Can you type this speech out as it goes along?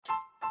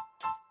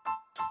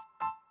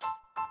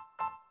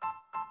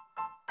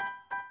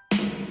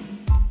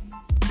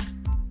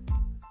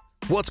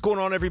What's going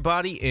on,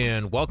 everybody,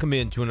 and welcome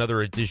into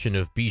another edition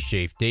of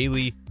B-Shape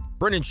Daily.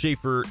 Brendan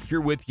Schaefer here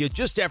with you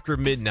just after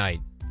midnight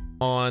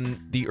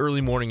on the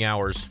early morning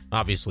hours,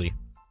 obviously,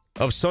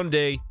 of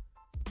Sunday,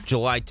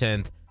 July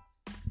 10th.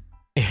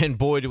 And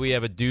boy, do we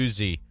have a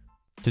doozy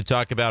to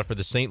talk about for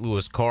the St.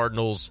 Louis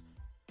Cardinals.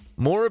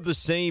 More of the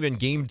same in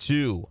Game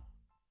 2.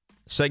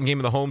 Second game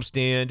of the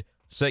homestand,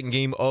 second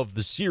game of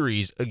the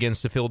series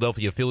against the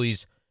Philadelphia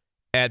Phillies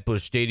at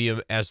Busch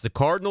Stadium, as the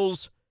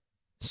Cardinals,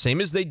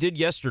 same as they did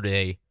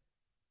yesterday,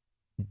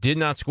 did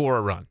not score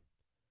a run.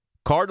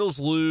 Cardinals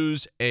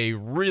lose a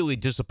really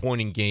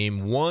disappointing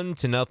game,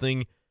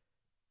 1-0,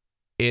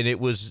 and it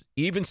was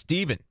even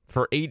Steven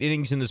for 8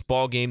 innings in this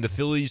ball game. The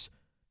Phillies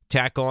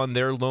tack on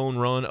their lone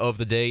run of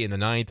the day in the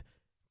ninth.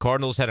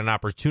 Cardinals had an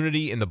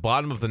opportunity in the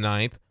bottom of the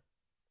ninth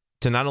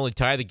to not only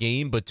tie the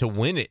game, but to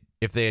win it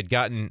if they had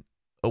gotten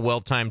a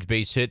well-timed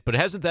base hit. But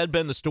hasn't that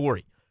been the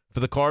story for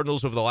the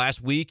Cardinals over the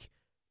last week?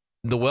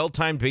 The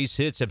well-timed base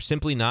hits have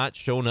simply not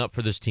shown up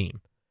for this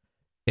team.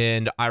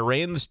 And I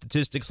ran the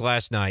statistics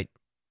last night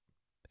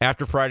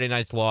after Friday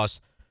night's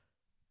loss,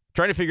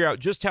 trying to figure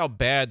out just how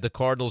bad the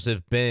Cardinals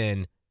have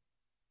been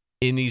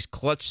in these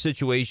clutch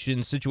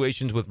situations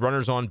with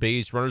runners on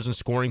base, runners in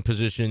scoring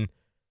position,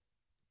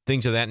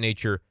 things of that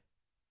nature.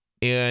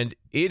 And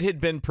it had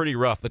been pretty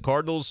rough. The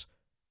Cardinals,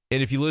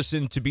 and if you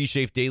listen to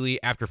B-Shape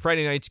Daily after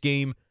Friday night's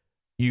game,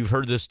 you've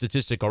heard this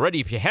statistic already.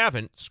 If you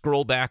haven't,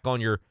 scroll back on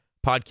your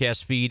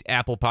podcast feed,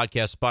 Apple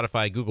Podcasts,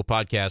 Spotify, Google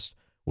Podcasts,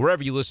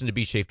 wherever you listen to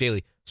B-Shape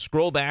Daily.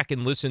 Scroll back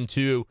and listen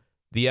to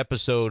the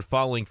episode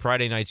following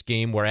Friday night's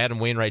game where Adam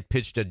Wainwright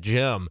pitched a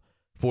gem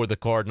for the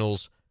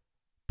Cardinals,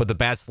 but the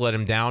bats let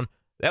him down.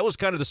 That was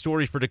kind of the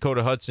story for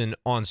Dakota Hudson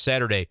on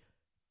Saturday.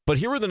 But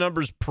here are the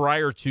numbers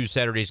prior to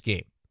Saturday's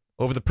game.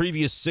 Over the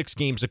previous 6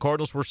 games, the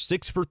Cardinals were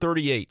 6 for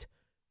 38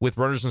 with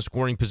runners in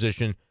scoring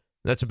position.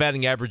 That's a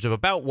batting average of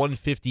about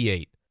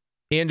 158.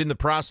 And in the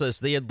process,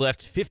 they had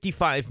left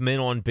 55 men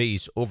on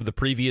base over the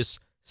previous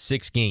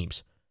 6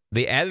 games.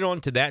 They added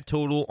on to that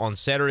total on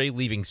Saturday,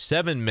 leaving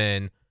 7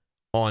 men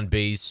on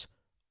base.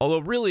 Although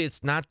really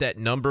it's not that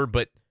number,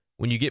 but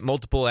when you get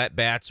multiple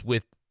at-bats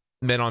with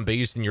men on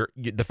base and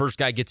the first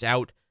guy gets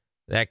out,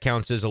 that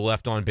counts as a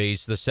left on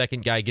base. The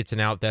second guy gets an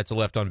out, that's a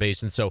left on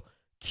base. And so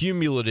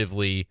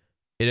cumulatively,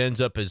 it ends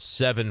up as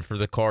 7 for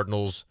the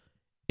Cardinals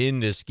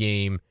in this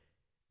game.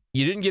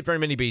 You didn't get very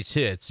many base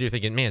hits. So you're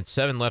thinking, man,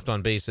 7 left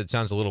on base, that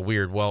sounds a little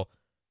weird. Well,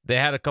 they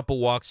had a couple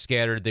walks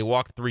scattered. They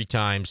walked 3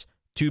 times,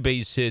 2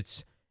 base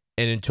hits,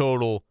 and in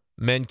total,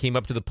 men came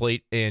up to the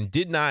plate and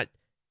did not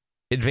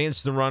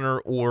advance the runner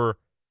or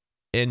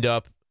end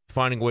up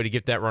finding a way to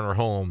get that runner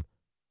home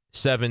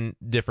 7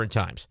 different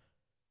times.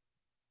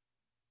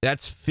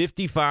 That's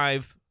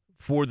 55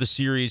 for the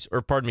series,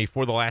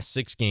 for the last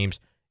 6 games.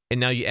 And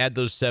now you add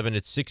those 7,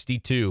 it's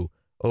 62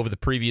 over the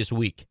previous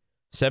week.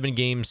 7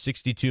 games,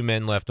 62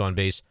 men left on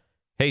base.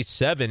 Hey,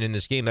 7 in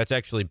this game, that's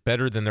actually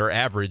better than their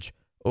average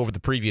over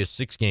the previous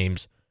 6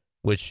 games,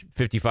 which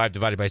 55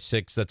 divided by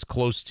 6, that's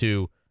close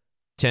to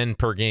 10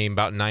 per game,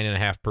 about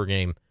 9.5 per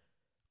game.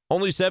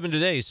 Only 7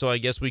 today, so I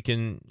guess we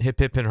can hip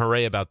and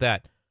hooray about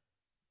that.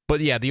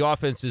 But yeah, the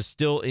offense is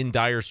still in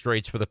dire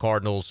straits for the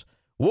Cardinals.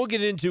 We'll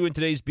get into in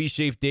today's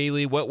B-Shape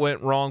Daily what went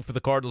wrong for the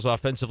Cardinals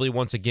offensively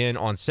once again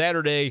on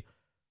Saturday,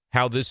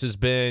 how this has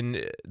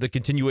been the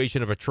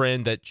continuation of a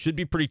trend that should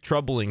be pretty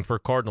troubling for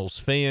Cardinals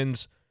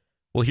fans.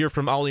 We'll hear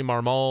from Oli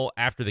Marmol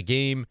after the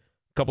game,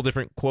 a couple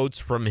different quotes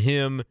from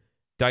him,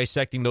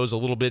 dissecting those a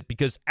little bit,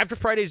 because after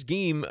Friday's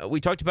game,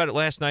 we talked about it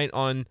last night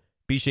on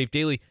B-Shape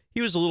Daily,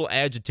 he was a little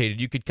agitated.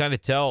 You could kind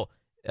of tell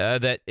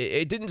that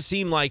it didn't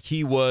seem like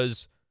he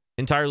was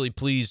entirely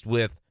pleased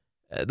with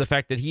the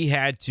fact that he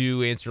had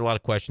to answer a lot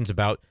of questions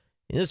about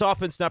this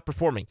offense not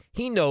performing.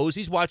 He knows,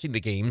 he's watching the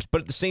games, but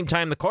at the same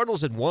time, the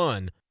Cardinals had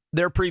won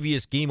their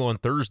previous game on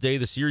Thursday,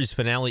 the series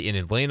finale in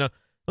Atlanta. It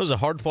was a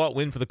hard-fought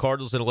win for the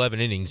Cardinals in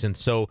 11 innings. And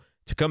so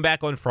to come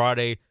back on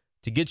Friday,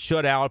 to get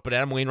shut out, but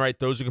Adam Wainwright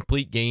throws a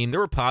complete game, there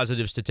were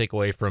positives to take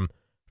away from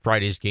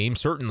Friday's game,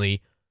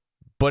 certainly.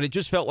 But it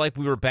just felt like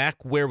we were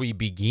back where we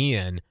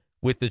began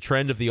with the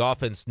trend of the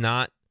offense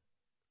not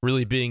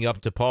really being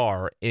up to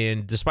par.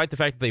 And despite the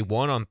fact that they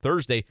won on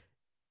Thursday,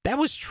 that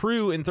was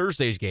true in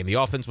Thursday's game. The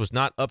offense was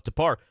not up to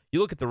par. You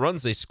look at the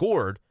runs they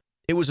scored,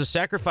 it was a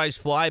sacrifice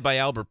fly by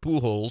Albert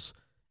Pujols,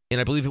 and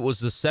I believe it was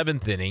the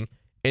 7th inning.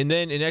 And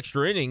then in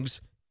extra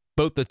innings,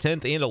 both the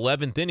 10th and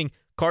 11th inning,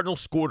 Cardinals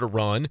scored a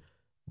run,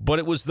 but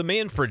it was the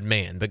Manfred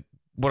man,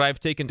 what I've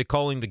taken to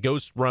calling the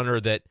ghost runner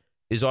that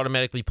is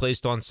automatically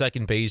placed on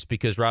second base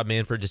because Rob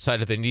Manfred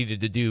decided they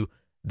needed to do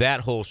that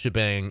whole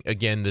shebang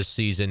again this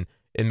season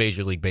in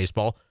Major League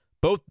Baseball.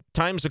 Both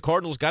times the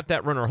Cardinals got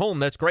that runner home,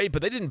 that's great,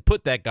 but they didn't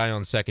put that guy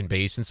on second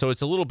base, and so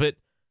it's a little bit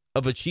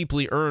of a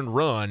cheaply earned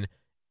run.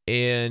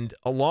 And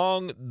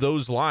along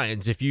those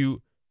lines, if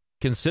you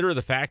consider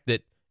the fact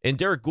that, and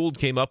Derek Gould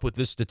came up with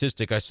this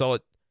statistic, I saw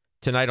it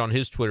tonight on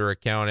his Twitter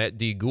account at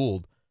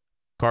 @DGould,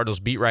 Cardinals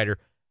beat writer.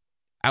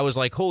 I was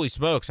like, holy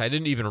smokes, I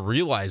didn't even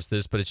realize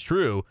this, but it's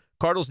true.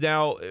 Cardinals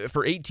now,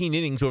 for 18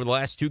 innings over the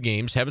last 2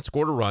 games, haven't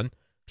scored a run,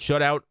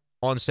 shut out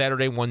on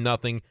Saturday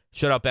 1-0,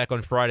 shutout back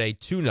on Friday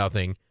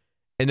 2-0.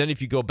 And then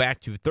if you go back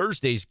to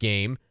Thursday's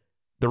game,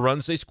 the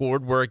runs they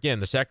scored were, again,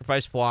 the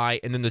sacrifice fly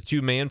and then the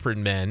 2 Manfred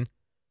men.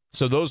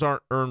 So those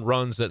aren't earned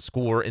runs that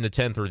score in the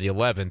 10th or the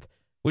 11th,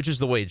 which is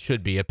the way it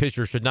should be. A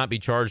pitcher should not be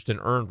charged an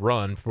earned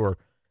run for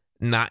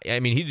not, I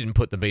mean, he didn't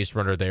put the base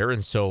runner there,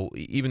 and so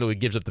even though he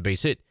gives up the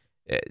base hit,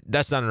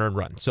 that's not an earned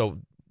run. So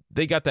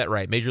they got that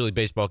right. Major League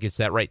Baseball gets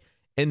that right.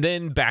 And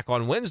then back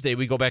on Wednesday,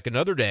 we go back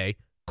another day.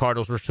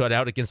 Cardinals were shut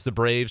out against the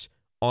Braves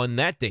on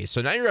that day.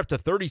 So now you're up to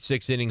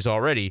 36 innings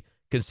already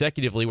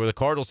consecutively where the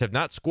Cardinals have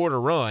not scored a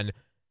run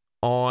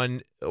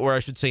on, or I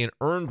should say an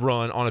earned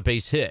run on a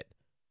base hit.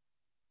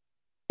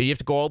 And you have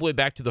to go all the way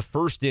back to the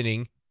first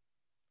inning,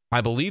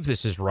 I believe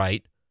this is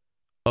right,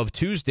 of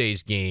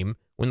Tuesday's game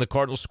when the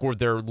Cardinals scored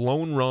their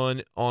lone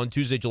run on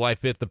Tuesday, July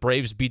 5th. The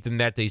Braves beat them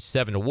that day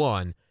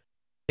 7-1.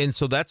 And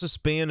so that's a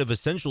span of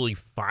essentially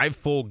 5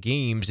 full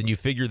games, and you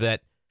figure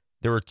that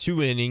there are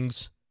 2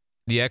 innings,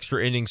 the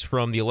extra innings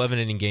from the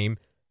 11-inning game,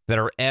 that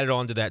are added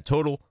on to that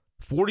total.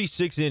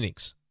 46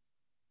 innings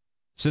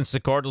since the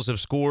Cardinals have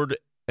scored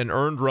an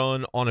earned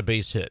run on a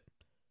base hit.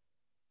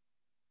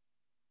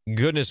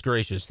 Goodness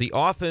gracious. The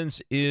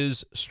offense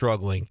is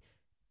struggling.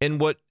 And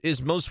what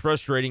is most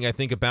frustrating, I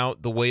think,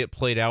 about the way it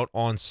played out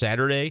on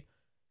Saturday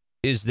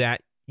is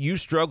that you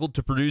struggled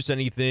to produce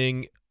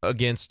anything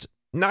against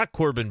not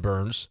Corbin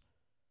Burnes,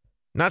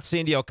 not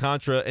Sandy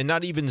Alcantara, and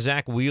not even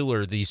Zach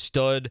Wheeler, the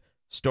stud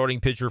starting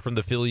pitcher from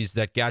the Phillies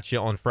that got you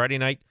on Friday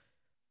night.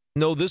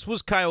 No, this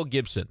was Kyle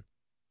Gibson.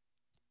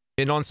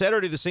 And on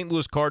Saturday, the St.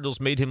 Louis Cardinals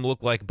made him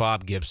look like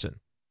Bob Gibson.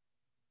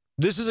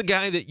 This is a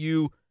guy that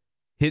you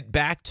hit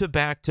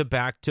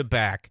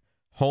back-to-back-to-back-to-back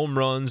home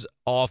runs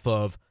off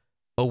of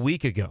a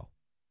week ago.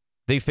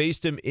 They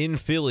faced him in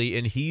Philly,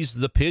 and he's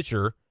the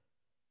pitcher,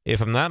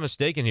 if I'm not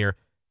mistaken here,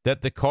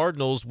 that the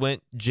Cardinals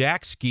went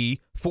jack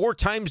ski 4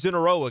 times in a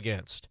row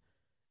against.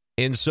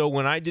 And so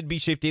when I did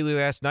Beat Shape Daily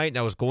last night and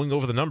I was going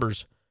over the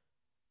numbers,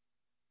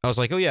 I was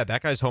like, oh yeah,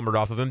 that guy's homered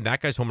off of him.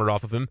 That guy's homered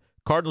off of him.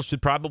 Cardinals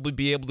should probably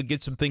be able to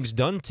get some things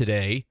done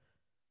today.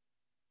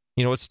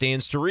 You know, it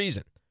stands to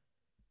reason.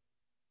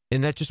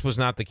 And that just was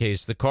not the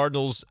case. The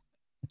Cardinals,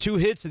 2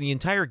 hits in the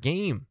entire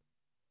game.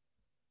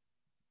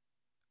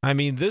 I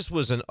mean, this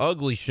was an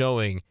ugly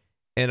showing.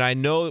 And I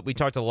know that we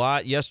talked a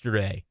lot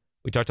yesterday.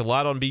 We talked a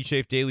lot on Beat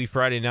Shape Daily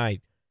Friday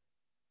night,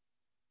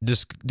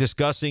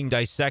 discussing,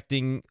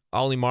 dissecting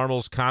Ollie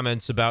Marmol's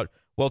comments about,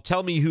 well,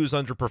 tell me who's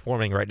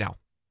underperforming right now.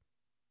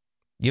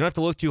 You don't have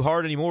to look too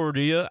hard anymore,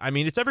 do you? I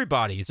mean, it's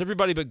everybody. It's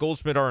everybody but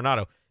Goldschmidt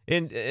Arenado.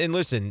 And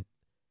listen,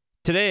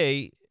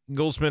 today,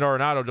 Goldschmidt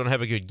Arenado don't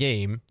have a good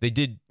game. They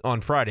did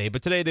on Friday,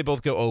 but today they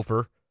both go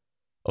 0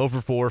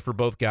 for 4 for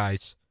both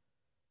guys.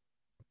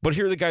 But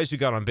here are the guys who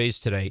got on base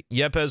today.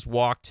 Yepez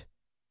walked.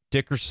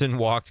 Dickerson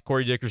walked.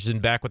 Corey Dickerson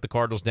back with the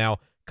Cardinals now.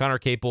 Connor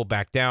Capel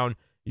back down.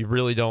 You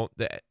really don't.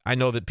 I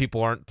know that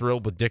people aren't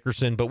thrilled with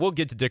Dickerson, but we'll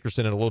get to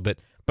Dickerson in a little bit.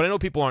 But I know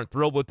people aren't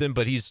thrilled with him,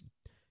 but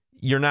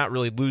you're not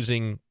really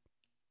losing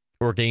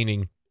or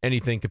gaining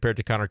anything compared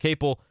to Connor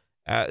Capel.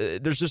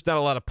 There's just not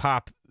a lot of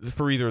pop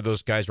for either of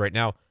those guys right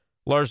now.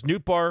 Lars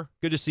Nootbaar,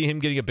 good to see him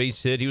getting a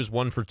base hit. He was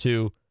 1 for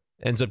 2,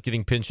 ends up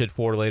getting pinch hit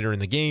for later in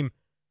the game.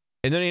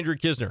 And then Andrew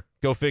Knizner,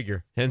 go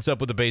figure, ends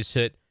up with a base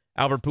hit.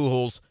 Albert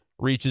Pujols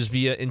reaches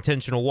via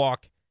intentional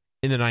walk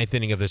in the 9th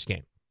inning of this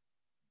game.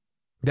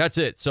 That's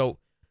it. So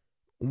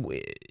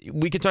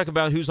we can talk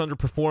about who's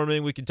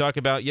underperforming. We can talk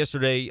about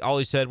yesterday,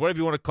 Ollie said, whatever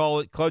you want to call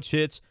it, clutch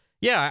hits.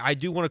 Yeah, I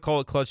do want to call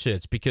it clutch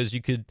hits because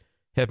you could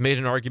have made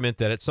an argument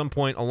that at some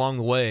point along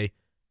the way,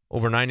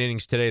 over 9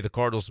 innings today, the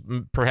Cardinals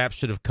perhaps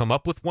should have come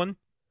up with one.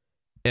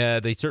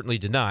 They certainly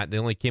did not. They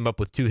only came up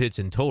with 2 hits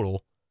in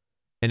total,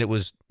 and it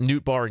was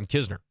Nootbaar and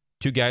Knizner,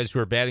 2 guys who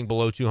are batting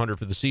below 200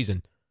 for the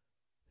season,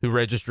 who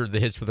registered the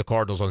hits for the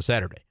Cardinals on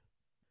Saturday.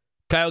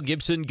 Kyle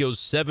Gibson goes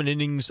 7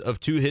 innings of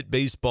 2-hit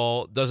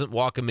baseball, doesn't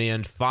walk a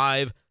man,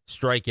 5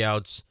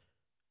 strikeouts,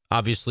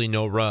 obviously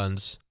no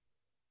runs,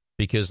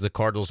 because the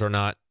Cardinals are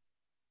not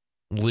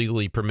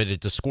legally permitted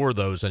to score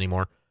those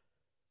anymore.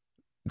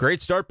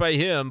 Great start by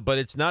him, but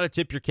it's not a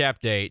tip your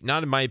cap day,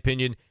 not in my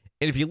opinion.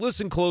 And if you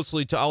listen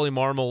closely to Ollie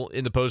Marmol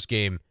in the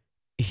postgame,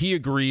 he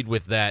agreed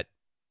with that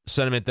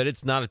sentiment that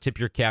it's not a tip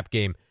your cap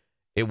game.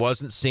 It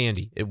wasn't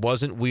Sandy. It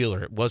wasn't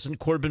Wheeler. It wasn't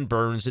Corbin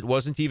Burnes. It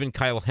wasn't even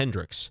Kyle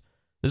Hendricks.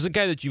 This is a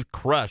guy that you've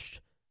crushed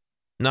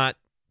not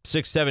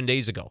 6-7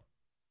 days ago,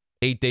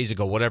 8 days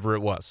ago, whatever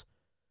it was.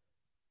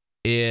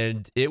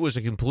 And it was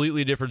a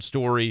completely different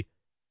story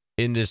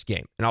in this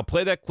game. And I'll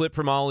play that clip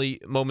from Ollie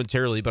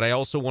momentarily, but I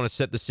also want to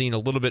set the scene a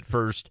little bit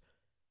first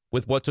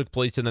with what took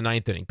place in the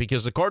 9th inning,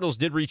 because the Cardinals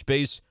did reach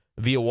base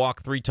via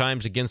walk 3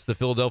 times against the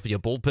Philadelphia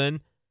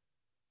bullpen.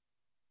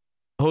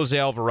 Jose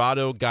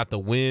Alvarado got the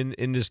win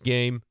in this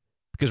game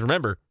because,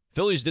 remember,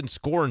 Phillies didn't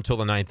score until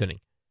the 9th inning.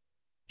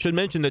 Should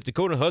mention that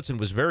Dakota Hudson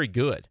was very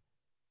good.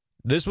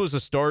 This was a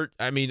start.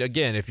 I mean,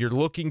 again, if you're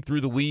looking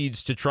through the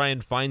weeds to try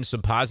and find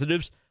some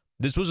positives,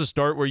 this was a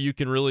start where you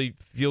can really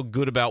feel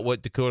good about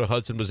what Dakota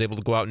Hudson was able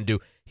to go out and do.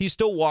 He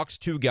still walks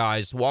 2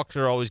 guys. Walks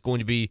are always going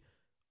to be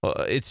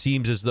it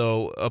seems as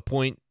though a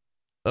point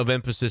of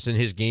emphasis in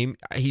his game.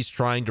 He's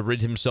trying to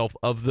rid himself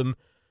of them,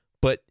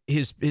 but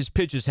his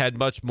pitches had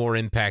much more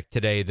impact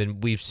today than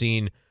we've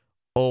seen,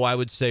 I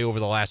would say over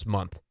the last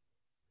month,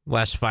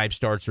 last 5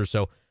 starts or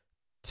so.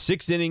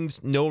 6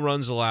 innings, no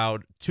runs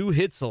allowed, 2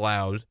 hits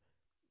allowed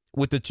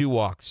with the 2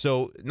 walks.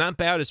 So not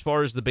bad as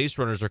far as the base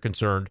runners are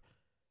concerned.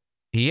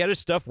 He had his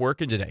stuff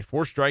working today.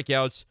 4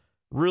 strikeouts,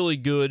 really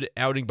good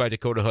outing by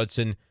Dakota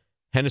Hudson.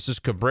 Genesis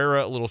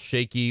Cabrera, a little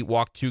shaky,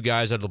 walked 2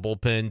 guys out of the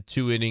bullpen,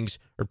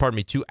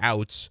 2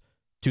 outs,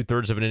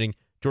 2/3 of an inning.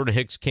 Jordan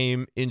Hicks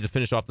came in to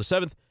finish off the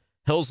 7th.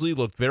 Helsley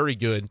looked very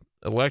good,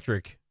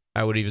 electric,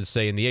 I would even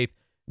say, in the 8th.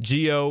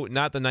 Gio,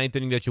 not the 9th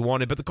inning that you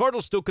wanted, but the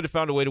Cardinals still could have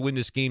found a way to win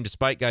this game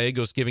despite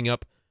Gallegos giving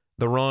up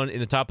the run in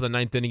the top of the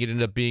 9th inning. It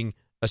ended up being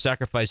a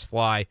sacrifice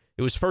fly.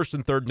 It was 1st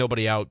and 3rd,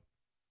 nobody out.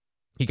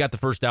 He got the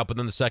first out, but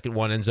then the second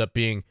one ends up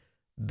being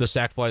the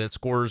sac fly that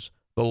scores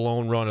the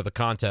lone run of the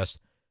contest.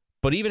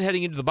 But even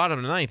heading into the bottom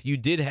of the 9th, you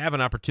did have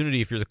an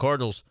opportunity, if you're the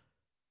Cardinals,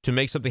 to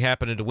make something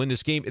happen and to win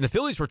this game. And the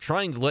Phillies were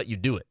trying to let you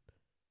do it,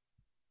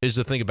 is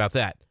the thing about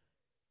that.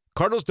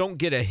 Cardinals don't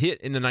get a hit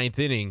in the 9th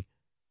inning,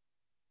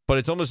 but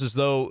it's almost as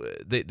though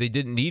they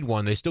didn't need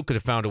one. They still could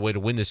have found a way to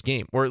win this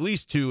game, or at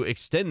least to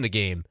extend the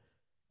game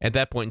at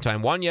that point in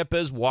time. Juan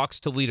Yepes walks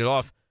to lead it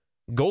off.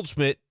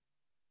 Goldschmidt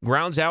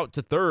grounds out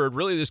to 3rd.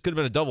 Really, this could have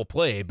been a double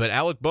play, but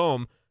Alec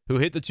Boehm, who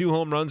hit the 2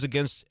 home runs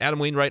against Adam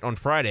Wainwright on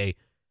Friday,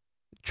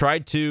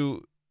 tried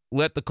to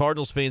let the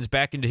Cardinals fans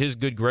back into his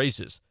good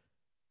graces.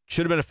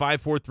 Should have been a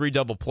 5-4-3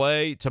 double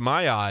play, to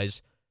my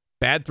eyes.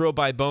 Bad throw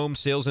by Boehm,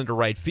 sails into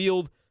right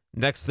field.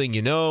 Next thing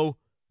you know,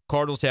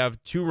 Cardinals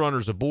have 2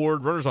 runners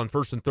aboard, runners on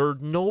 1st and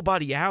 3rd,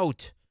 nobody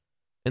out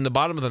in the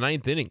bottom of the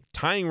 9th inning.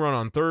 Tying run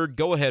on 3rd,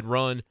 go-ahead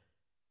run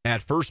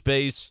at first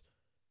base.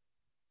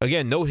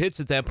 Again, no hits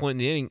at that point in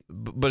the inning,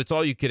 but it's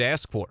all you could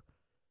ask for.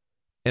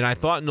 And I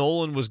thought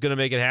Nolan was going to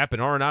make it happen.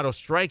 Arenado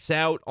strikes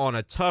out on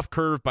a tough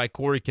curve by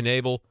Corey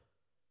Knebel.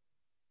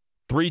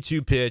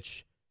 3-2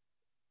 pitch.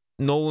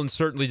 Nolan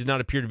certainly did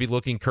not appear to be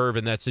looking curve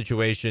in that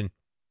situation,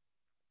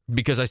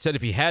 because I said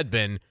if he had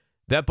been,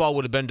 that ball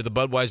would have been to the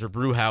Budweiser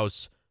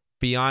Brewhouse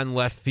beyond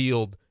left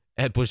field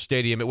at Busch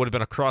Stadium. It would have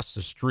been across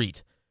the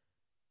street.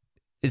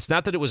 It's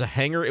not that it was a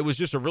hanger. It was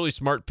just a really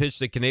smart pitch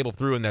that Knebel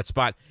threw in that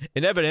spot.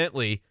 And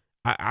evidently,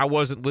 I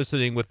wasn't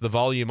listening with the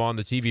volume on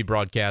the TV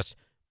broadcast,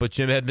 but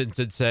Jim Edmonds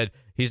had said,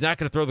 he's not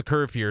going to throw the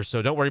curve here,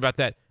 so don't worry about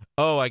that.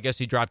 Oh, I guess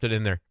he dropped it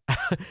in there.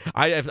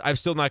 I've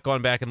still not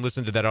gone back and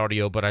listened to that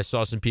audio, but I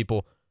saw some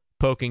people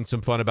poking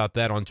some fun about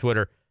that on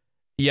Twitter.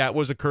 Yeah, it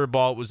was a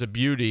curveball. It was a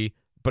beauty.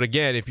 But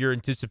again, if you're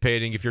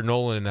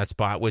Nolan in that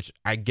spot, which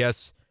I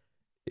guess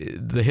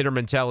the hitter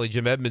mentality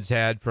Jim Edmonds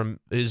had from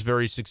his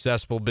very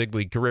successful big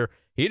league career,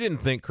 he didn't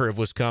think curve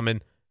was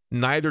coming.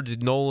 Neither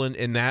did Nolan,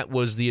 and that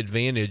was the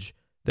advantage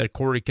that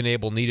Corey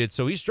Knebel needed.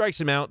 So he strikes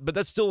him out, but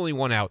that's still only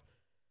 1 out.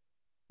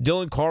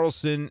 Dylan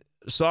Carlson,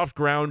 soft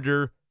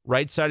grounder,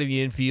 right side of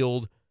the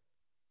infield.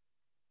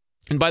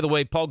 And by the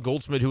way, Paul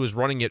Goldschmidt, who was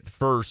running it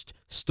first,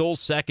 stole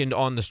second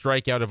on the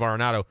strikeout of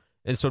Arenado.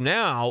 And so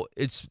now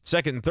it's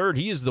 2nd and 3rd.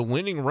 He is the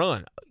winning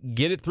run.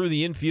 Get it through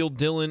the infield,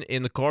 Dylan,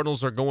 and the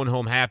Cardinals are going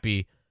home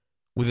happy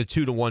with a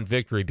 2-1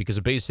 victory, because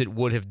a base hit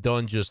would have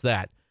done just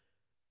that.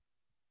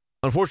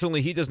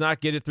 Unfortunately, he does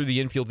not get it through the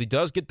infield. He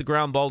does get the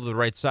ground ball to the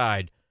right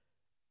side.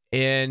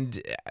 And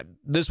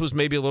this was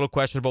maybe a little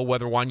questionable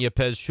whether Juan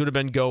Yepes should have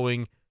been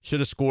going, should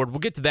have scored. We'll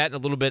get to that in a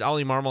little bit.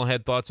 Ollie Marmol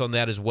had thoughts on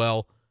that as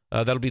well.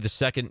 That'll be the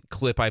second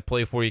clip I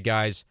play for you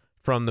guys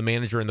from the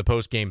manager in the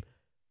postgame.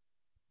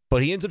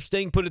 But he ends up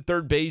staying put at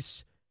 3rd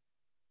base.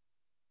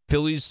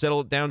 Phillies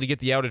settle it down to get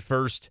the out at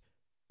first,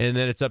 and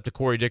then it's up to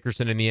Corey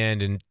Dickerson in the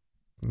end, and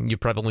you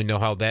probably know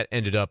how that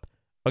ended up.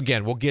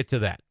 Again, we'll get to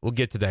that.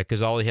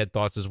 Because Ollie had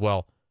thoughts as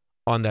well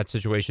on that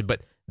situation.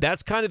 But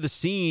that's kind of the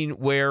scene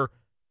where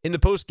in the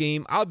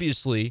postgame,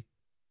 obviously,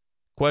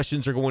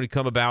 questions are going to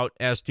come about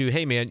as to,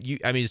 hey, man,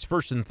 it's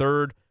 1st and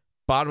 3rd,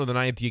 bottom of the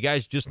 9th. You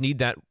guys just need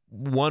that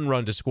 1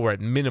 run to score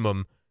at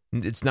minimum.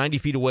 It's 90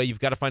 feet away. You've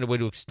got to find a way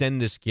to extend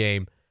this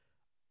game.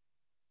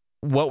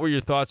 What were your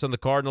thoughts on the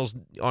Cardinals,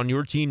 on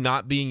your team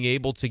not being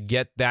able to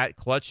get that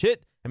clutch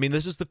hit?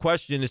 This is the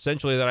question,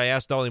 essentially, that I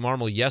asked Ollie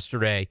Marmol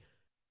yesterday.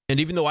 And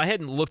even though I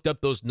hadn't looked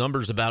up those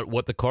numbers about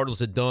what the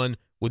Cardinals had done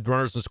with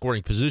runners in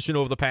scoring position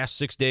over the past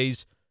 6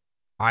 days,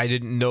 I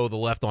didn't know the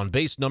left on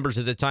base numbers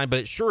at the time, but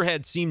it sure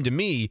had seemed to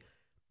me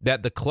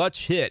that the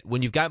clutch hit,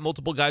 when you've got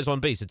multiple guys on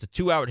base, it's a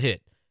 2-out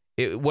hit.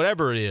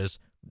 Whatever it is,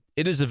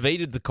 it has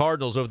evaded the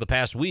Cardinals over the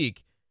past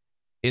week.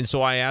 And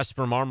so I asked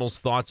for Marmol's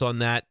thoughts on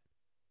that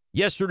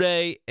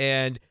yesterday,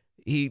 and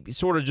he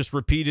sort of just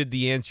repeated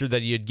the answer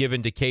that he had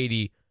given to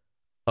Katie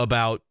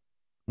about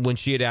when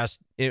she had asked,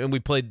 and we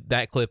played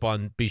that clip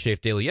on B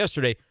Shafe Daily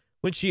yesterday,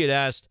 when she had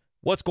asked,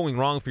 what's going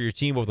wrong for your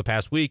team over the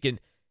past week? And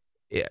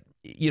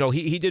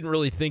he didn't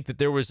really think that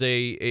there was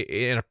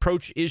an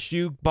approach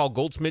issue. Paul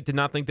Goldschmidt did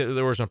not think that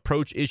there was an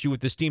approach issue with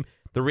this team.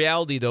 The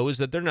reality, though, is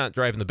that they're not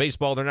driving the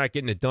baseball. They're not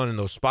getting it done in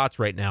those spots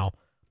right now.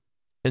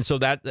 And so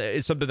that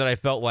is something that I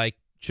felt like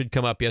should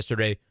come up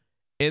yesterday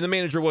And the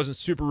manager wasn't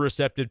super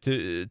receptive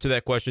to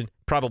that question.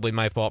 Probably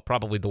my fault,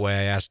 probably the way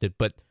I asked it.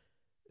 But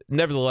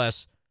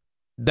nevertheless,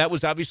 that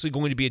was obviously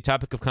going to be a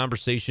topic of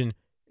conversation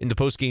in the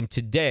postgame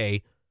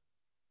today.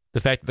 The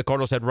fact that the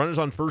Cardinals had runners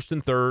on first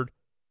and third,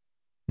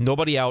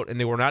 nobody out, and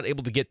they were not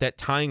able to get that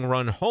tying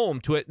run home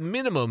to, at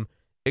minimum,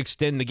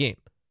 extend the game.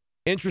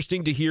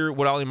 Interesting to hear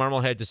what Ollie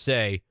Marmol had to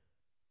say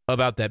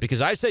about that, because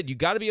I said you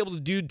got to be able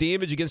to do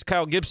damage against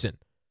Kyle Gibson.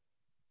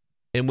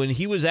 And when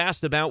he was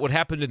asked about what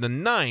happened in the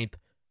ninth,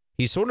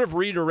 he sort of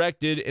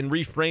redirected and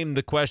reframed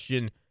the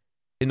question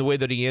in the way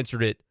that he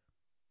answered it.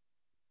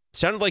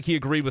 Sounded like he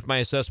agreed with my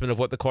assessment of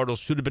what the Cardinals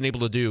should have been able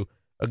to do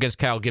against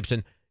Kyle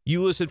Gibson.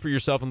 You listen for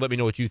yourself and let me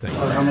know what you think.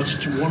 How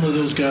much do one of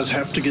those guys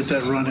have to get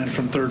that run in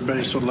from third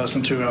base with less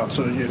than 2 outs?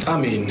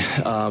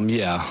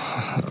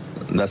 Yeah,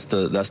 that's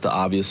the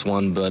obvious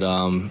one, but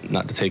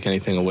not to take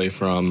anything away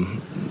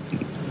from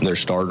their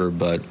starter,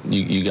 but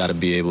you got to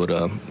be able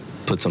to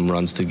put some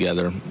runs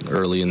together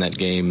early in that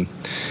game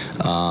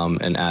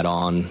and add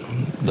on.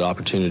 The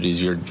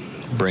opportunities you're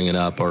bringing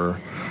up are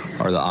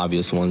the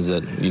obvious ones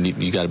that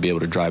you got to be able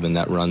to drive in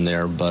that run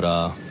there. But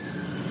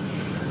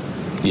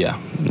yeah,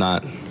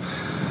 not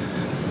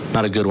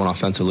a good one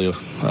offensively,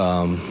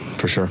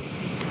 for sure.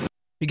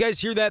 You guys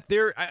hear that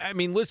there? I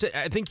mean, listen,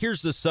 I think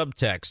here's the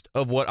subtext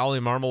of what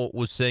Ollie Marmol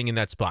was saying in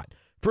that spot.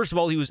 First of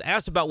all, he was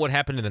asked about what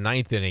happened in the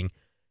ninth inning,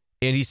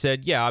 and he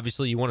said, yeah,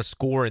 obviously you want to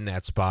score in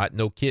that spot.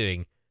 No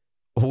kidding.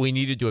 We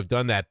needed to have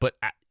done that. But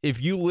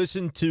if you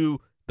listen to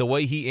the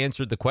way he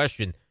answered the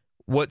question,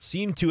 what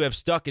seemed to have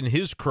stuck in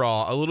his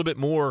craw a little bit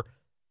more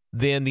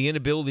than the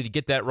inability to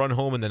get that run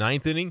home in the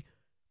ninth inning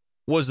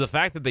was the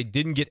fact that they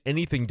didn't get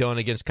anything done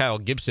against Kyle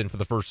Gibson for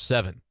the first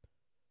 7.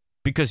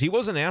 Because he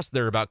wasn't asked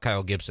there about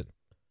Kyle Gibson.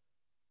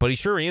 But he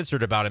sure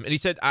answered about him. And he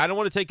said, I don't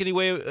want to take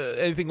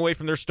anything away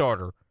from their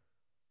starter.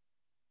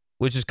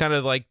 Which is kind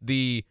of like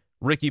the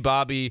Ricky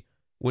Bobby,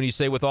 when you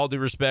say with all due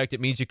respect, it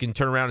means you can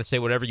turn around and say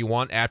whatever you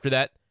want after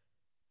that.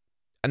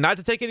 And not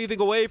to take anything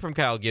away from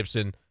Kyle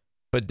Gibson,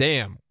 but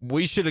damn,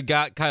 we should have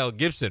got Kyle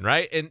Gibson,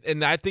 right?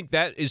 And I think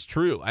that is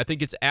true. I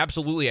think it's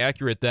absolutely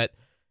accurate that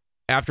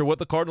after what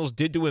the Cardinals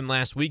did to him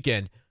last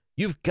weekend,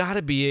 you've got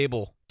to be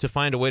able to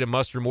find a way to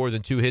muster more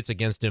than 2 hits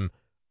against him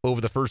over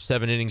the first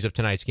 7 innings of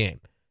tonight's game.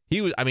 He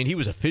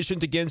was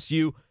efficient against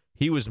you.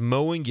 He was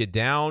mowing you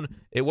down.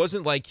 It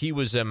wasn't like he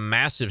was a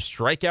massive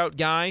strikeout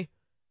guy,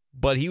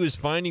 but he was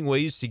finding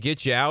ways to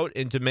get you out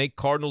and to make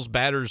Cardinals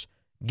batters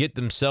get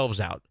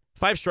themselves out.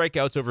 5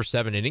 strikeouts over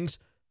 7 innings.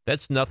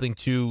 That's nothing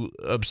too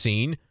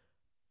obscene.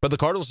 But the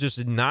Cardinals just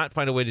did not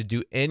find a way to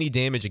do any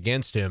damage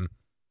against him.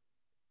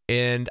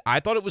 And I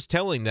thought it was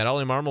telling that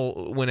Ollie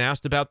Marmol, when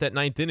asked about that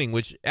 9th inning,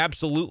 which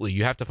absolutely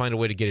you have to find a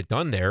way to get it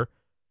done there.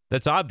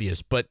 That's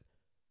obvious. But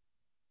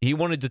he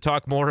wanted to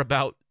talk more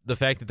about the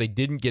fact that they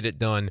didn't get it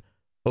done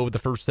over the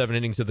first 7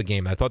 innings of the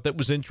game. I thought that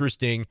was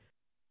interesting.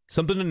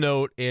 Something to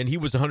note, and he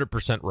was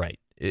 100% right.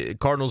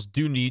 Cardinals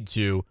do need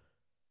to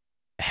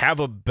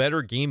have a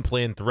better game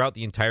plan throughout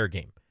the entire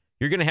game.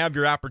 You're going to have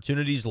your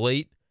opportunities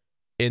late,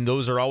 and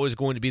those are always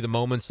going to be the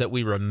moments that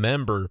we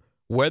remember,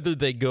 whether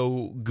they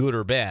go good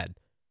or bad.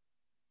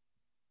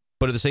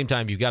 But at the same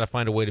time, you've got to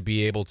find a way to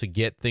be able to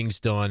get things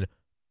done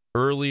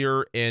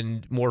earlier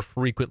and more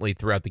frequently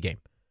throughout the game.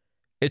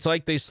 It's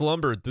like they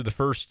slumbered through the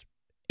first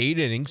 8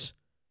 innings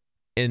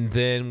and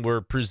then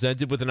were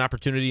presented with an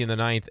opportunity in the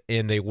 9th,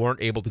 and they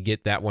weren't able to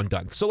get that one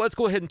done. So let's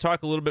go ahead and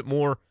talk a little bit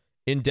more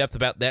in depth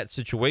about that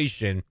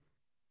situation.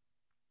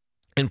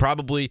 And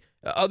probably,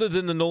 other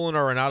than the Nolan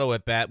Arenado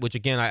at bat, which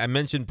again, I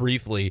mentioned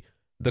briefly,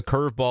 the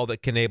curveball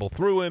that Knebel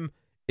threw him,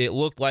 it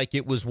looked like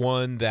it was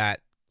one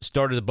that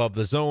started above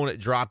the zone. It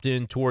dropped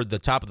in toward the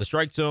top of the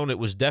strike zone. It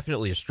was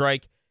definitely a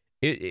strike.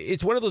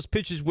 It's one of those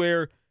pitches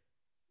where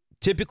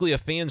typically a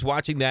fan's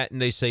watching that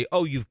and they say,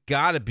 oh, you've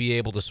got to be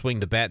able to swing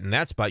the bat in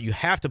that spot. You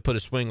have to put a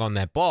swing on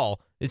that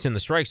ball. It's in the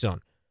strike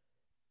zone.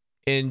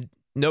 And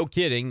no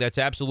kidding, that's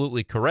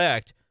absolutely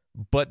correct.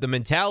 But the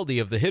mentality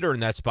of the hitter in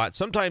that spot,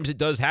 sometimes it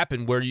does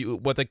happen where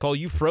what they call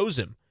you froze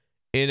him.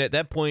 And at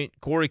that point,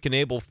 Corey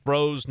Knebel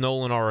froze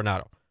Nolan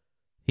Arenado.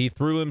 He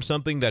threw him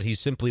something that he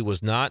simply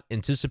was not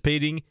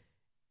anticipating.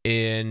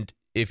 And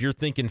if you're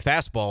thinking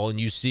fastball and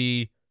you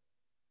see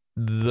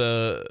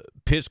the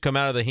pitch come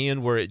out of the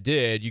hand where it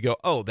did, you go,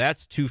 oh,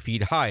 that's 2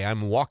 feet high.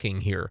 I'm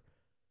walking here.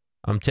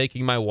 I'm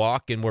taking my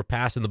walk and we're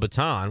passing the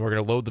baton. We're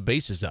going to load the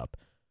bases up.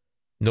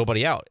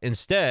 Nobody out.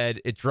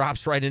 Instead, it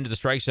drops right into the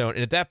strike zone.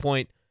 And at that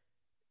point,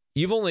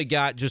 you've only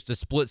got just a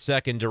split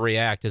second to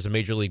react as a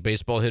Major League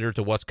Baseball hitter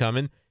to what's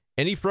coming.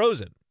 And he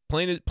froze him,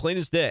 plain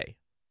as day.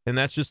 And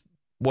that's just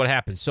what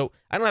happened. So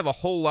I don't have a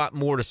whole lot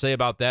more to say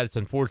about that. It's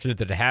unfortunate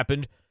that it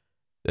happened.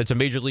 That's a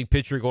Major League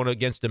pitcher going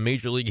against a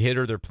Major League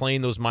hitter. They're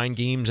playing those mind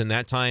games, and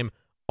that time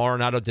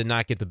Arenado did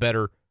not get the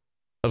better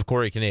of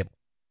Corey Knebel.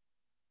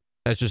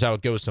 That's just how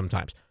it goes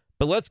sometimes.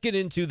 But let's get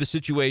into the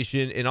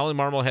situation, and Ollie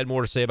Marmol had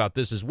more to say about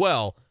this as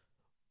well,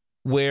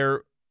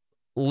 where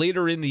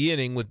later in the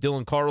inning with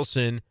Dylan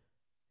Carlson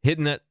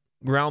hitting that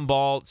ground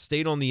ball,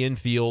 stayed on the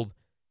infield.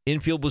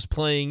 Infield was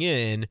playing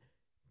in,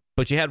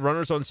 but you had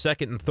runners on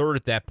second and third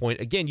at that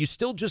point. Again, you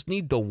still just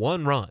need the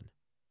one run.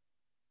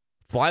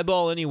 Fly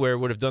ball anywhere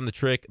would have done the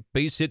trick.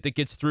 Base hit that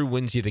gets through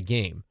wins you the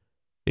game.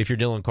 If you're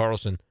Dylan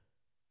Carlson,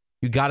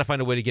 you got to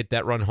find a way to get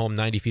that run home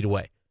 90 feet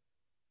away.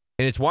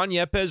 And it's Juan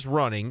Yepes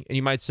running, and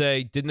you might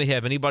say, didn't they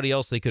have anybody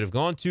else they could have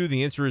gone to?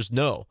 The answer is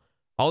no.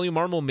 Ollie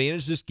Marmol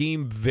managed this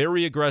game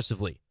very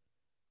aggressively.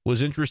 It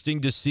was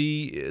interesting to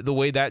see the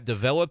way that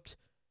developed.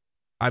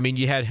 I mean,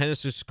 you had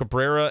Genesis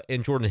Cabrera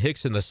and Jordan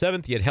Hicks in the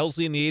 7th. You had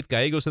Helsley in the 8th,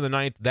 Gallegos in the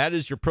 9th. That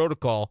is your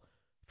protocol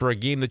for a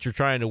game that you're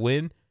trying to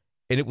win.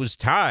 And it was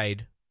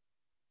tied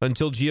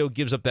until Gio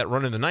gives up that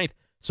run in the 9th.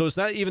 So it's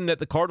not even that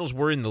the Cardinals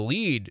were in the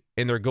lead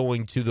and they're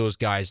going to those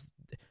guys.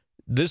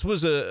 This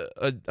was a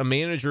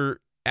manager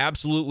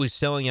absolutely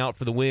selling out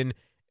for the win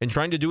and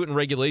trying to do it in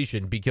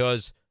regulation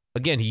because,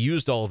 again, he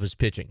used all of his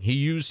pitching. He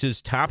used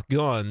his top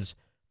guns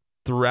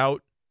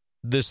throughout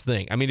this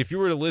thing. I mean, if you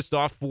were to list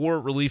off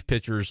 4 relief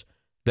pitchers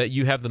that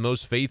you have the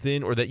most faith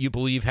in or that you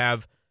believe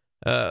have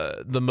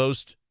the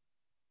most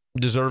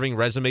deserving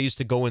resumes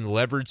to go in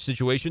leverage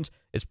situations,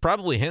 it's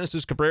probably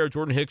Genesis Cabrera,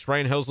 Jordan Hicks,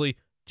 Ryan Helsley,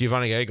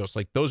 Giovanni Gallegos.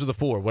 Like, those are the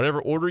 4. Whatever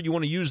order you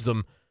want to use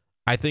them,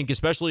 I think,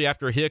 especially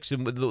after Hicks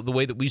and the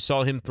way that we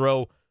saw him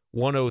throw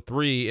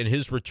 103 in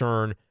his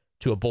return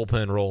to a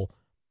bullpen role,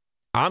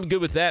 I'm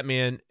good with that,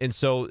 man. And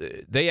so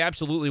they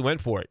absolutely went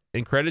for it.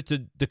 And credit to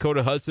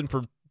Dakota Hudson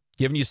for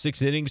giving you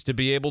 6 innings to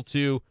be able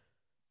to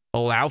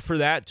allow for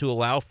that, to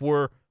allow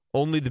for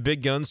only the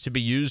big guns to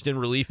be used in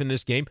relief in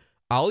this game.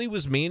 Ollie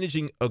was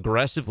managing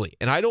aggressively,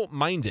 and I don't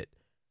mind it.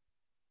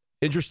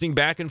 Interesting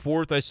back and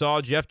forth. I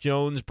saw Jeff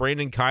Jones,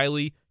 Brandon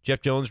Kiley, Jeff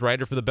Jones,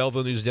 writer for the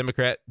Belleville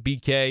News-Democrat,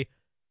 BK,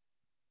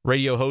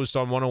 radio host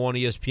on 101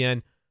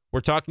 ESPN.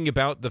 We're talking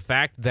about the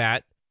fact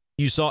that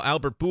you saw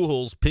Albert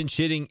Pujols pinch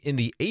hitting in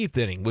the 8th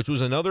inning, which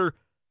was another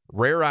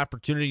rare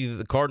opportunity that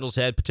the Cardinals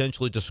had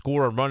potentially to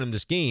score a run in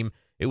this game.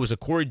 It was a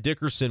Corey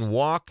Dickerson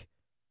walk,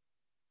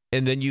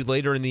 and then you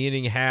later in the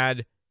inning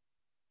had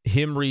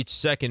him reach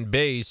second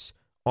base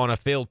on a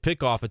failed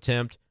pickoff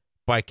attempt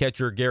by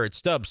catcher Garrett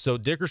Stubbs. So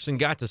Dickerson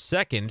got to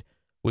second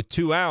with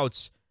 2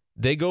 outs.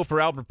 They go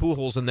for Albert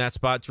Pujols in that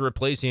spot to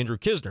replace Andrew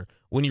Knizner.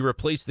 When you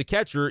replace the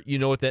catcher, you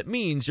know what that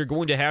means. You're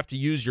going to have to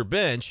use your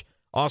bench.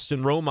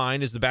 Austin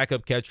Romine is the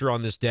backup catcher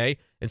on this day,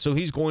 and so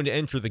he's going to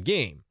enter the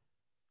game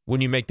when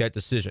you make that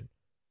decision.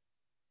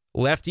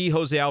 Lefty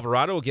Jose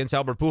Alvarado against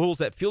Albert Pujols,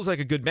 that feels like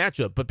a good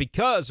matchup, but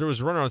because there was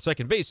a runner on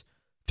second base,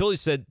 Philly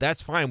said,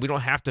 that's fine. We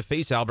don't have to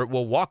face Albert.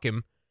 We'll walk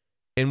him,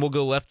 and we'll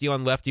go lefty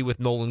on lefty with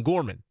Nolan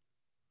Gorman.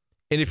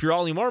 And if you're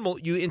Ollie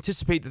Marmol, you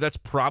anticipate that that's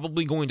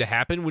probably going to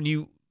happen when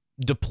you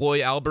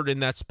deploy Albert in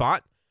that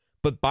spot.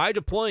 But by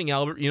deploying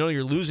Albert,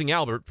 you're losing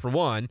Albert, for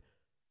one,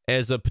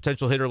 as a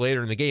potential hitter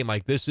later in the game.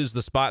 Like, this is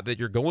the spot that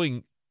you're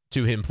going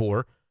to him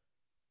for.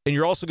 And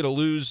you're also going to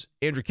lose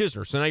Andrew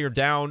Knizner. So now you're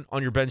down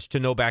on your bench to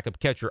no backup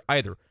catcher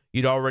either.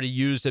 You'd already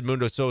used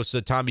Edmundo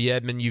Sosa, Tommy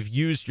Edman. You've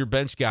used your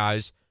bench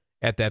guys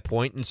at that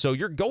point. And so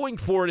you're going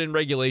for it in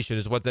regulation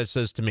is what that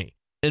says to me.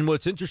 And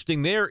what's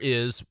interesting there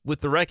is,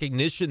 with the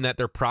recognition that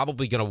they're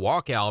probably going to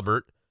walk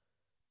Albert,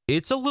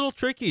 it's a little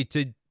tricky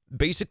to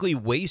basically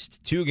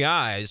waste 2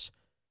 guys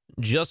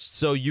just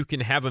so you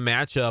can have a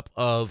matchup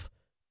of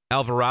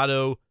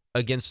Alvarado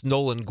against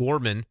Nolan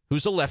Gorman,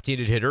 who's a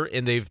left-handed hitter,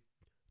 and they've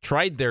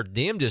tried their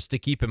damnedest to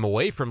keep him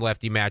away from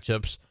lefty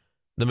matchups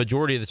the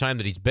majority of the time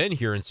that he's been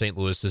here in St.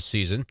 Louis this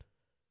season.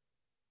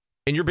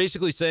 And you're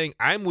basically saying,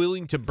 I'm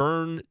willing to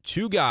burn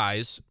 2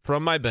 guys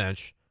from my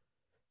bench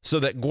so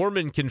that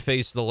Gorman can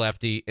face the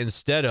lefty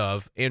instead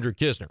of Andrew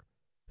Knizner,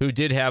 who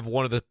did have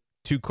one of the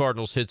 2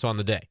 Cardinals hits on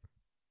the day.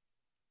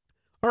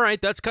 All right,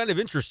 that's kind of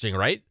interesting,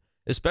 right?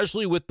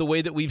 Especially with the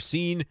way that we've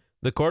seen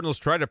the Cardinals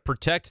try to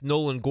protect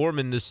Nolan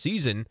Gorman this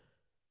season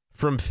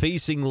from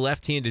facing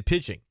left-handed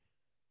pitching.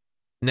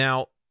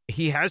 Now,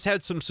 he has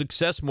had some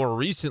success more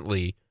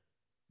recently.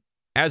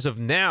 As of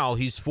now,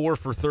 he's 4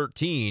 for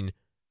 13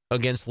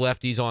 against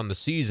lefties on the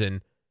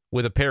season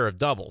with a pair of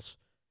doubles.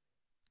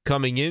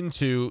 Coming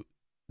into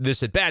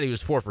this at bat, he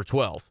was 4 for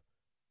 12,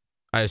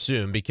 I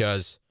assume,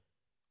 because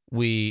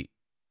we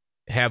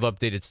have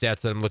updated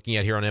stats that I'm looking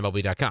at here on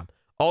MLB.com.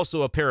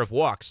 Also a pair of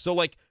walks.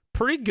 So,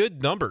 pretty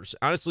good numbers.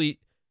 Honestly,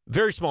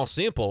 very small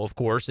sample, of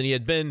course, and he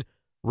had been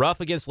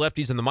rough against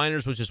lefties in the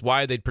minors, which is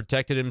why they'd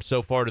protected him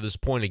so far to this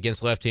point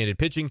against left-handed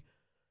pitching.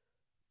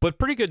 But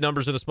pretty good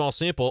numbers in a small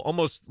sample.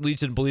 Almost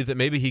leads you to believe that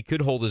maybe he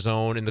could hold his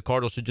own, and the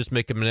Cardinals should just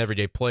make him an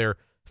everyday player,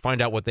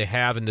 find out what they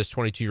have in this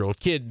 22-year-old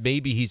kid.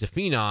 Maybe he's a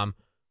phenom.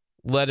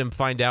 Let him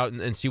find out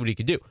and see what he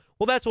could do.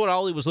 Well, that's what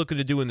Ollie was looking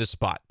to do in this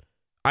spot.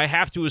 I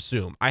have to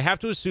assume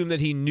that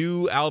he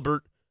knew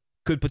Albert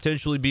could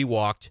potentially be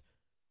walked,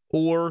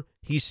 or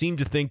he seemed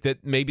to think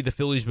that maybe the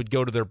Phillies would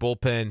go to their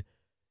bullpen,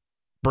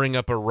 bring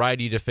up a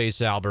righty to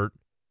face Albert.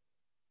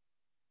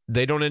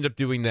 They don't end up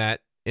doing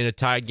that in a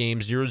tied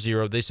game,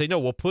 0-0. They say, no,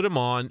 we'll put him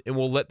on, and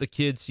we'll let the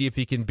kid see if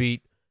he can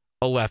beat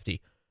a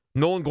lefty.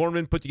 Nolan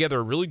Gorman put together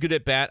a really good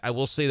at-bat. I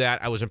will say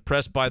that. I was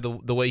impressed by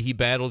the way he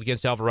battled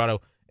against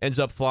Alvarado. Ends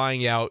up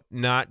flying out,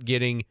 not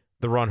getting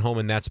the run home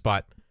in that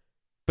spot.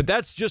 But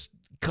that's just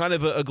kind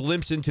of a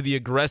glimpse into the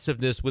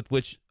aggressiveness with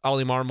which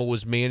Ollie Marmol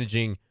was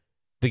managing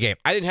the game.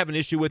 I didn't have an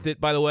issue with it,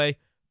 by the way.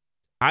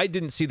 I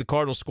didn't see the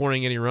Cardinals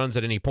scoring any runs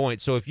at any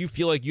point. So if you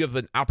feel like you have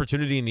an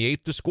opportunity in the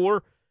eighth to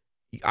score,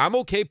 I'm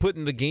okay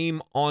putting the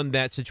game on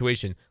that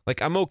situation.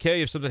 Like, I'm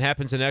okay if something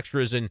happens in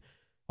extras and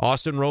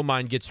Austin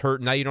Romine gets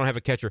hurt and now you don't have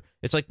a catcher.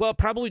 It's like, well, it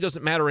probably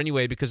doesn't matter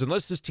anyway, because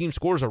unless this team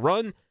scores a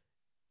run,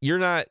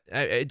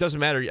 it doesn't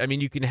matter. I mean,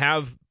 you can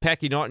have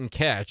Packy Naughton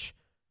catch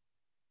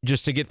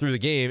just to get through the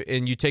game,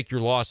 and you take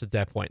your loss at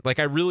that point. Like,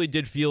 I really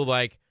did feel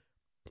like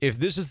if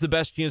this is the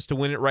best chance to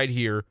win it right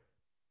here,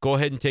 go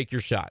ahead and take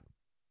your shot.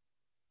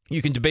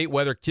 You can debate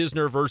whether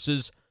Kisner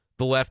versus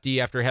the lefty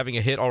after having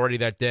a hit already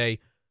that day,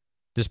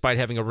 despite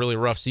having a really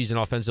rough season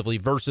offensively,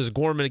 versus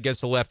Gorman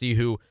against the lefty,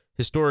 who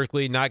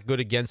historically not good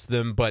against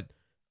them, but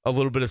a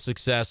little bit of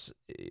success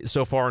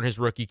so far in his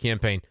rookie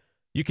campaign.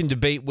 You can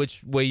debate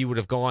which way you would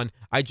have gone.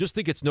 I just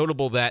think it's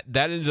notable that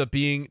ended up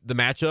being the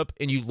matchup,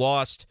 and you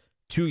lost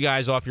two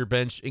guys off your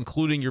bench,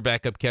 including your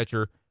backup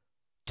catcher,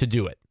 to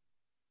do it.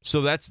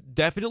 So that's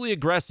definitely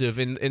aggressive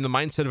in the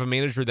mindset of a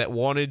manager that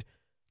wanted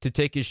to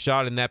take his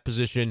shot in that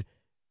position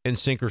and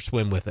sink or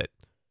swim with it.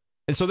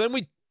 And so then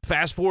we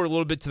fast forward a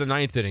little bit to the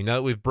ninth inning, now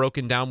that we've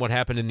broken down what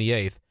happened in the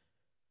eighth.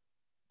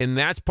 And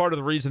that's part of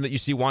the reason that you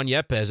see Juan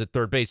Yepez at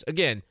third base.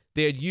 Again,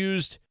 they had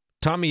used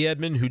Tommy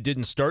Edman, who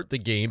didn't start the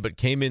game but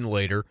came in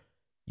later.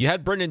 You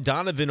had Brendan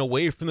Donovan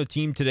away from the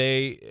team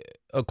today,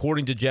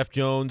 according to Jeff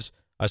Jones.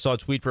 I saw a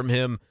tweet from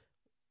him.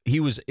 He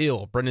was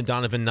ill. Brendan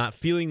Donovan not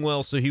feeling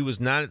well, so he was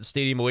not at the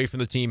stadium, away from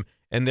the team,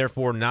 and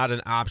therefore not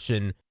an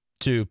option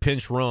to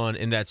pinch run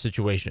in that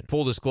situation.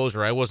 Full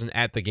disclosure, I wasn't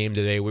at the game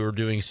today. We were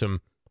doing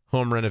some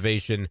home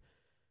renovation.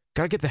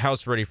 Got to get the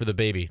house ready for the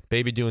baby.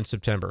 Baby due in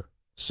September.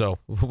 So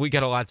we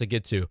got a lot to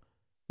get to,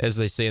 as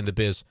they say in the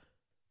biz.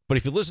 But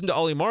if you listen to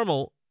Ollie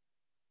Marmol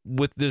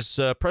with this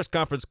press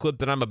conference clip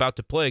that I'm about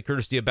to play,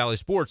 courtesy of Bally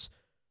Sports,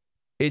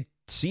 it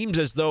seems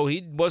as though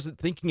he wasn't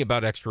thinking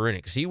about extra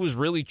innings. He was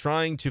really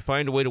trying to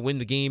find a way to win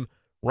the game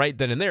right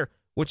then and there,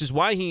 which is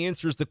why he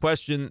answers the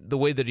question the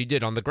way that he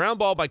did. On the ground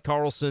ball by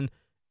Carlson,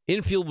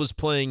 infield was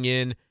playing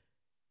in.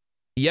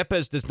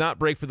 Yepez does not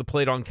break for the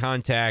plate on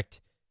contact.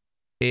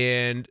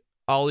 And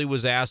Ollie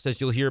was asked, as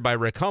you'll hear by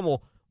Rick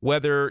Hummel,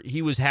 whether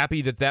he was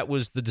happy that that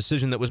was the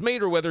decision that was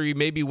made, or whether he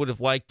maybe would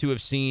have liked to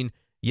have seen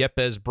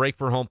Yepez break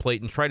for home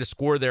plate and try to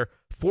score there,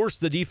 force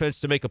the defense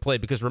to make a play.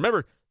 Because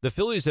remember, the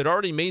Phillies had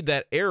already made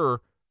that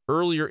error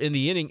earlier in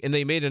the inning, and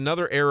they made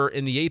another error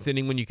in the eighth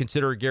inning when you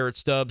consider Garrett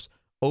Stubbs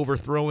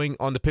overthrowing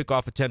on the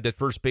pickoff attempt at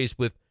first base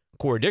with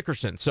Corey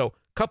Dickerson. So a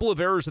couple of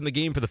errors in the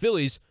game for the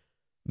Phillies.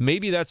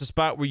 Maybe that's a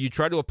spot where you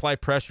try to apply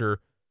pressure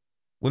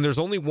when there's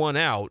only one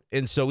out.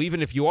 And so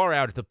even if you are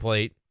out at the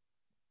plate,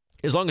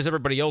 as long as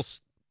everybody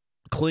else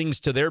clings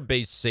to their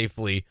base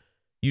safely,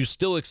 you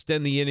still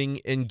extend the inning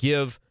and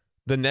give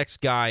the next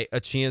guy a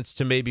chance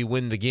to maybe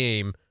win the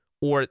game,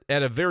 or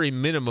at a very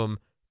minimum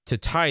to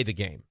tie the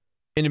game.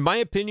 And in my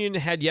opinion,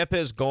 had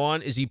Yepez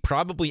gone, is he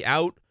probably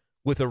out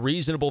with a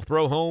reasonable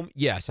throw home?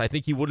 Yes, I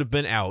think he would have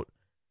been out.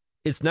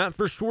 It's not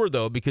for sure,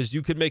 though, because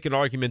you could make an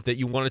argument that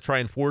you want to try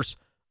and force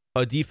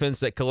a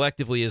defense that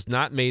collectively has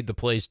not made the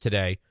plays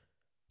today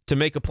to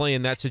make a play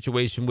in that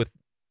situation with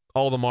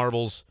all the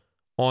marbles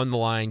on the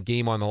line,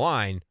 game on the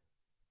line.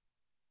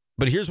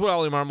 But here's what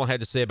Ollie Marmol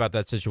had to say about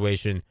that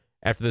situation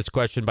after this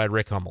question by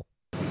Rick Hummel.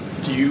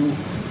 Do you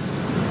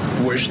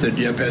wish that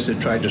Yepez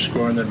had tried to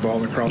score on that ball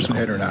that Carlson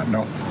hit or not?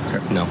 No?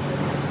 Okay. No.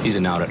 He's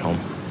an out at home.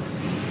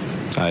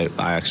 I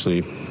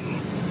actually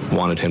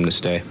wanted him to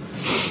stay.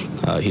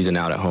 He's an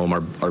out at home.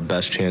 Our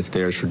best chance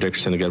there is for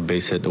Dickerson to get a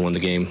base hit to win the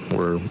game.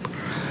 We're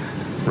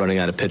running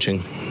out of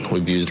pitching.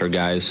 We've used our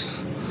guys.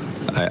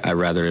 I'd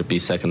rather it be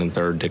second and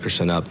third,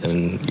 Dickerson up,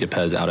 than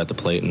Yepez out at the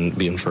plate and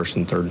being first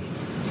and third.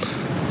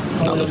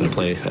 Not looking to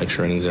play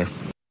extra innings there.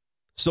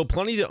 So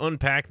plenty to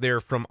unpack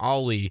there from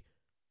Ollie.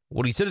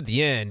 What he said at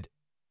the end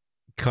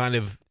kind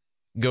of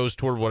goes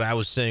toward what I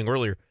was saying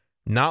earlier.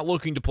 Not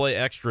looking to play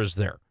extras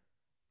there.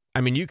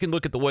 I mean, you can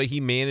look at the way he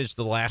managed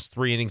the last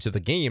three innings of the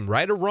game,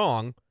 right or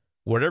wrong,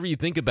 whatever you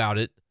think about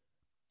it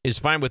is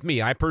fine with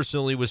me. I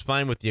personally was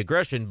fine with the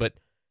aggression, but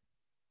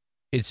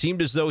it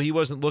seemed as though he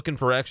wasn't looking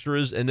for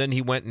extras, and then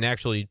he went and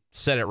actually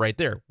said it right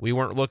there. We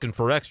weren't looking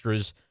for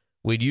extras.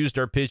 We'd used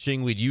our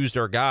pitching. We'd used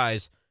our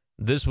guys.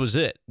 This was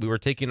it. We were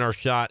taking our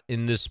shot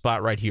in this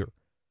spot right here.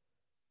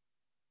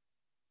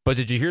 But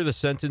did you hear the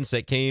sentence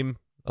that came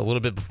a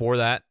little bit before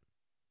that?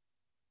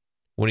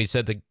 When he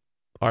said that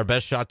our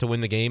best shot to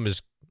win the game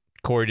is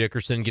Corey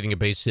Dickerson getting a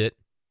base hit.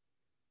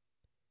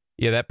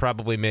 Yeah, that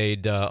probably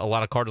made a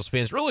lot of Cardinals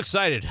fans real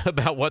excited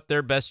about what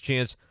their best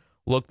chance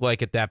looked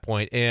like at that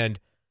point. And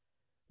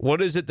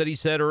what is it that he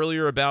said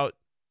earlier about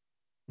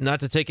not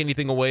to take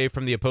anything away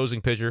from the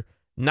opposing pitcher,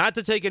 not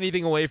to take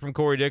anything away from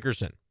Corey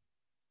Dickerson,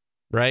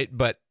 right?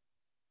 But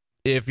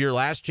if your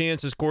last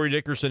chance is Corey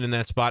Dickerson in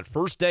that spot,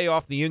 first day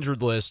off the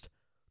injured list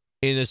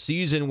in a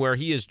season where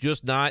he has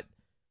just not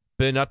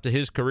been up to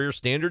his career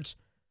standards,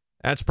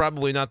 that's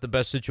probably not the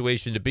best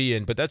situation to be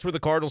in. But that's where the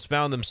Cardinals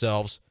found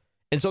themselves.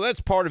 And so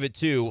that's part of it,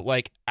 too.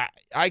 Like,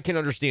 I can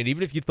understand,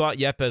 even if you thought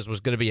Yepes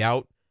was going to be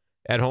out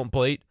at home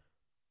plate,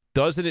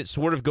 doesn't it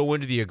sort of go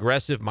into the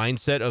aggressive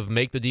mindset of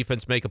make the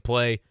defense make a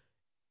play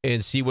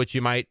and see what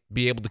you might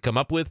be able to come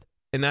up with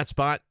in that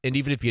spot? And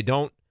even if you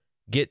don't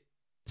get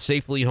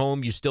safely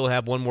home, you still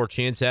have one more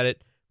chance at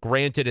it.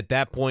 Granted, at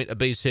that point, a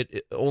base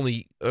hit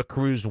only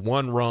accrues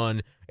one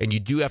run, and you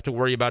do have to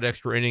worry about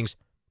extra innings.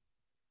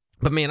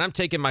 But, man, I'm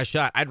taking my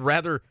shot. I'd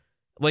rather,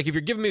 like, if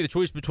you're giving me the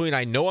choice between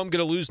I know I'm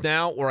going to lose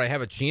now or I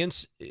have a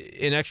chance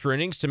in extra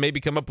innings to maybe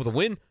come up with a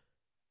win,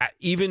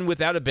 even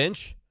without a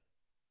bench,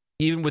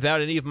 even without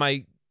any of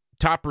my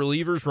top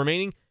relievers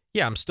remaining,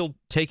 yeah, I'm still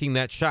taking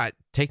that shot.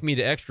 Take me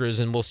to extras,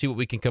 and we'll see what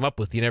we can come up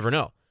with. You never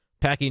know.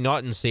 Packy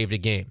Naughton saved a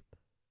game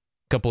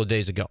a couple of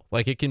days ago.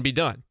 Like, it can be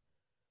done.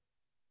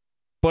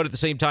 But at the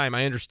same time,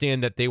 I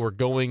understand that they were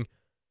going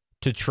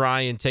to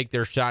try and take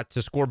their shot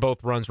to score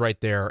both runs right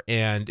there.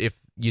 And if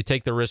you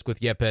take the risk with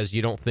Yepes,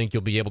 you don't think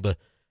you'll be able to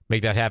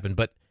make that happen.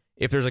 But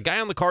if there's a guy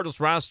on the Cardinals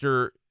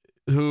roster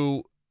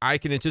who I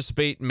can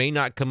anticipate may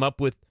not come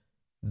up with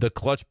the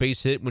clutch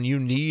base hit when you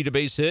need a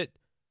base hit,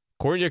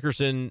 Corey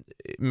Dickerson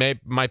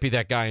might be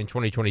that guy in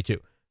 2022.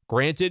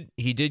 Granted,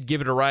 he did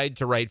give it a ride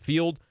to right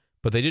field,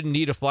 but they didn't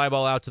need a fly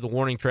ball out to the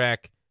warning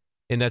track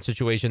in that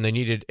situation. They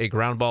needed a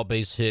ground ball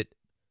base hit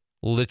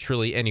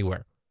literally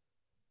anywhere.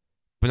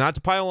 But not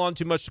to pile on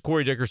too much to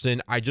Corey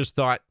Dickerson, I just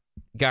thought,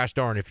 gosh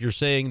darn, if you're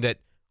saying that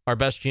our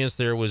best chance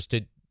there was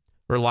to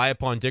rely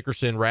upon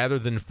Dickerson rather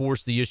than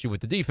force the issue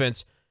with the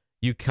defense,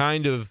 you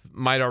kind of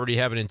might already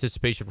have an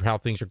anticipation for how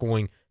things are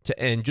going to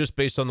end just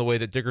based on the way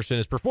that Dickerson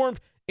has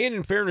performed. And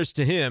in fairness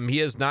to him, he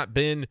has not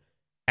been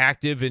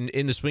active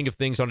in the swing of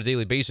things on a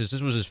daily basis.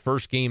 This was his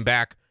first game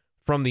back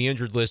from the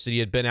injured list, and he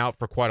had been out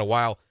for quite a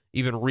while,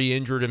 even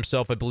re-injured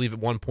himself, I believe, at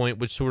one point,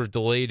 which sort of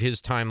delayed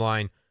his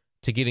timeline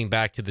to getting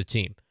back to the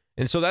team.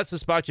 And so that's the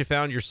spot you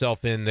found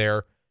yourself in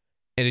there,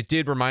 and it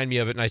did remind me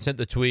of it, and I sent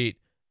the tweet.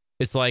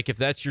 It's like, if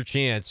that's your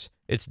chance,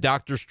 it's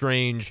Doctor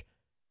Strange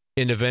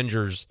in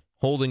Avengers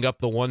holding up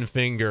the one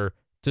finger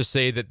to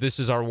say that this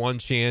is our one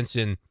chance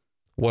in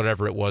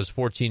whatever it was,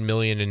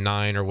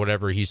 14,000,009 or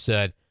whatever he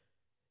said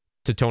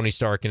to Tony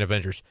Stark in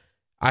Avengers.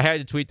 I had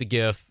to tweet the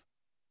GIF,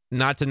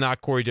 not to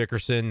knock Corey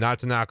Dickerson, not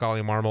to knock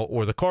Ollie Marmol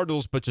or the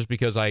Cardinals, but just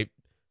because I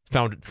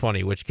found it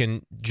funny, which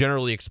can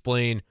generally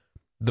explain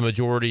the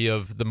majority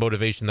of the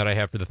motivation that I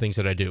have for the things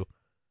that I do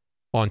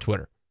on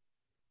Twitter.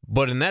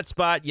 But in that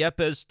spot,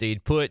 Yepes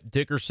stayed put.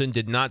 Dickerson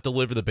did not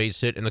deliver the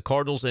base hit, and the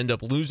Cardinals end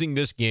up losing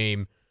this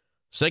game.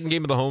 Second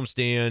game of the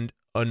homestand,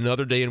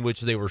 another day in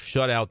which they were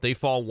shut out. They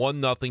fall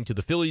 1-0 to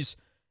the Phillies.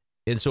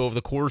 And so over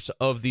the course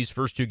of these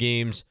first two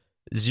games,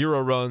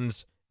 0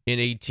 runs in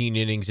 18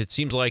 innings. It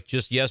seems like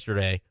just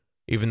yesterday,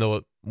 even though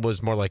it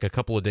was more like a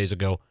couple of days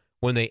ago,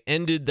 when they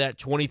ended that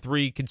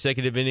 23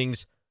 consecutive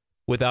innings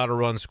without a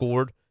run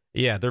scored.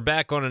 Yeah, they're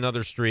back on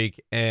another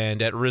streak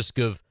and at risk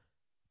of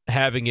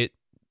having it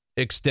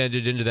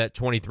extended into that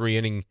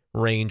 23-inning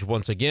range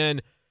once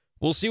again.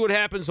 We'll see what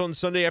happens on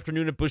Sunday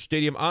afternoon at Busch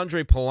Stadium.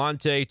 Andre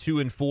Pallante,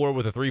 2-4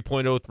 with a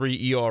 3.03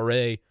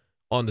 ERA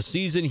on the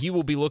season. He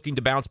will be looking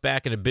to bounce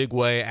back in a big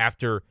way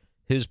after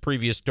his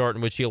previous start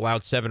in which he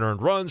allowed 7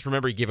 earned runs.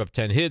 Remember, he gave up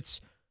 10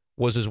 hits.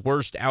 Was his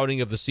worst outing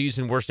of the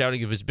season, worst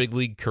outing of his big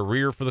league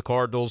career for the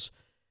Cardinals.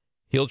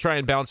 He'll try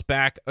and bounce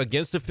back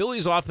against a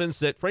Phillies offense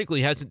that,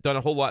 frankly, hasn't done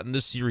a whole lot in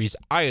this series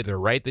either,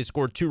 right? They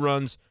scored 2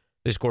 runs.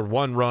 They scored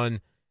 1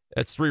 run.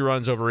 That's 3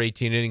 runs over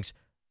 18 innings.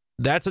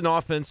 That's an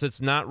offense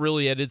that's not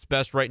really at its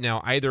best right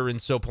now either,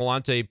 and so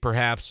Pallante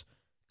perhaps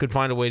could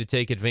find a way to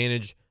take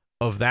advantage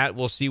of that.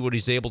 We'll see what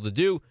he's able to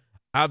do.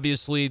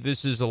 Obviously,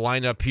 this is a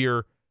lineup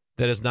here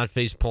that has not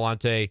faced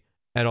Pallante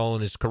at all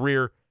in his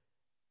career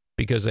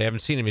because they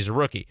haven't seen him. He's a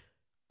rookie.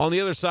 On the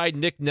other side,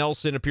 Nick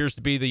Nelson appears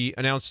to be the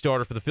announced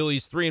starter for the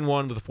Phillies,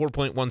 3-1 with a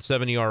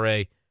 4.17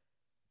 ERA.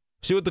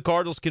 See what the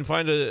Cardinals can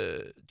find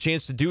a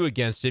chance to do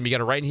against him. You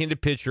got a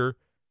right-handed pitcher,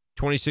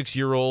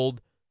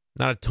 26-year-old,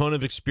 not a ton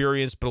of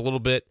experience, but a little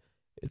bit.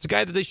 It's a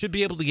guy that they should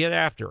be able to get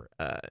after.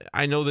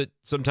 I know that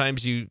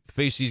sometimes you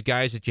face these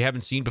guys that you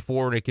haven't seen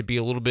before, and it could be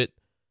a little bit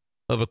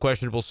of a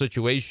questionable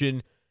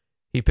situation.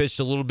 He pitched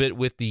a little bit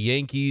with the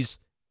Yankees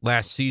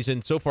last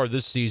season. So far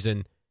this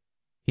season,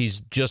 he's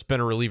just been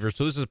a reliever.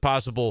 So this is a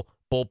possible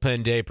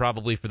bullpen day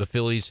probably for the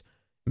Phillies.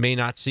 May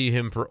not see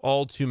him for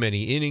all too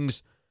many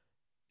innings.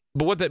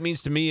 But what that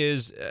means to me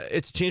is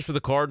it's a chance for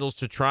the Cardinals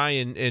to try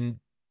and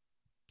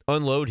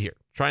unload here.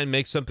 Try and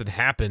make something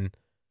happen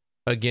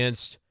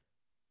against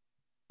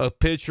a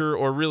pitcher,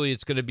 or really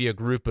it's going to be a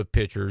group of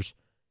pitchers,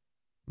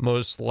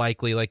 most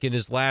likely. Like in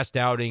his last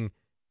outing,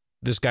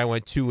 this guy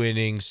went 2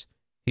 innings.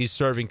 He's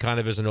serving kind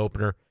of as an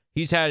opener.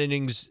 He's had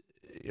innings,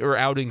 or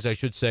outings, I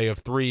should say,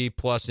 of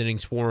 3+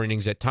 innings, 4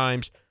 innings at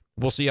times.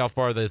 We'll see how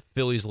far the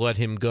Phillies let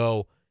him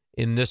go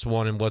in this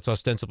one and what's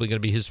ostensibly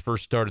going to be his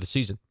first start of the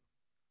season.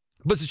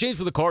 But it's a chance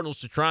for the Cardinals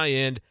to try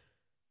and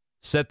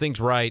set things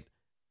right.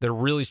 They're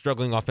really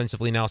struggling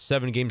offensively now,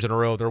 7 games in a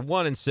row. They're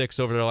 1-6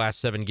 over their last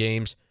 7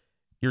 games.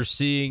 You're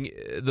seeing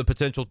the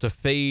potential to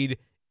fade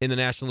in the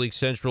National League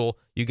Central.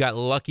 You got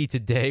lucky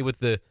today with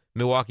the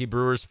Milwaukee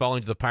Brewers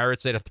falling to the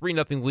Pirates. They had a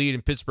 3-0 lead,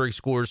 and Pittsburgh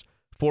scores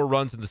 4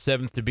 runs in the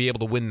 7th to be able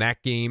to win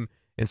that game.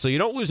 And so you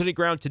don't lose any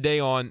ground today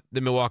on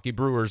the Milwaukee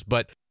Brewers,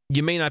 but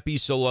you may not be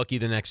so lucky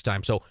the next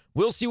time. So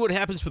we'll see what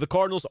happens for the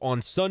Cardinals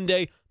on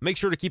Sunday. Make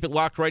sure to keep it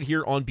locked right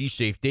here on Be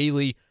Safe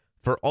Daily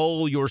for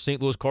all your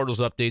St. Louis Cardinals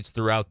updates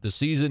throughout the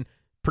season.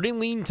 Pretty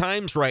lean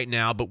times right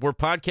now, but we're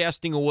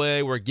podcasting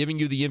away. We're giving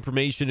you the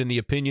information and the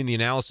opinion, the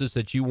analysis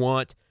that you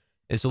want.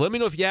 And so let me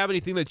know if you have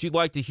anything that you'd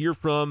like to hear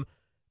from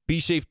Be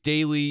Safe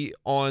Daily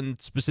on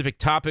specific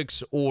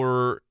topics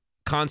or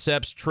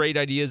concepts, trade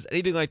ideas,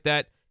 anything like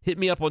that. Hit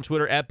me up on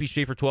Twitter at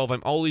BShafer12.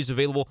 I'm always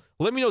available.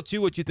 Let me know,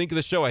 too, what you think of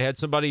the show. I had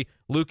somebody,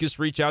 Lucas,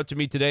 reach out to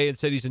me today and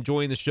said he's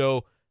enjoying the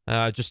show.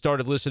 Just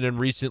started listening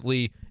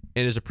recently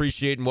and is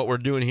appreciating what we're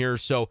doing here.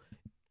 So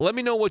let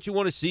me know what you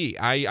want to see.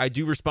 I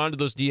do respond to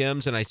those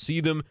DMs, and I see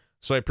them,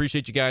 so I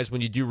appreciate you guys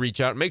when you do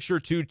reach out. Make sure,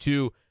 too,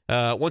 to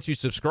once you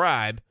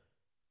subscribe,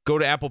 go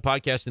to Apple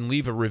Podcasts and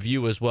leave a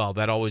review as well.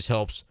 That always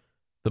helps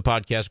the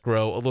podcast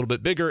grow a little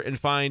bit bigger and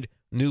find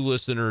new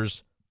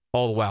listeners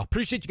all the while.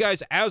 Appreciate you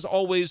guys. As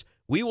always,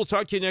 we will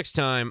talk to you next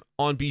time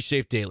on Be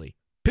Safe Daily.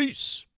 Peace.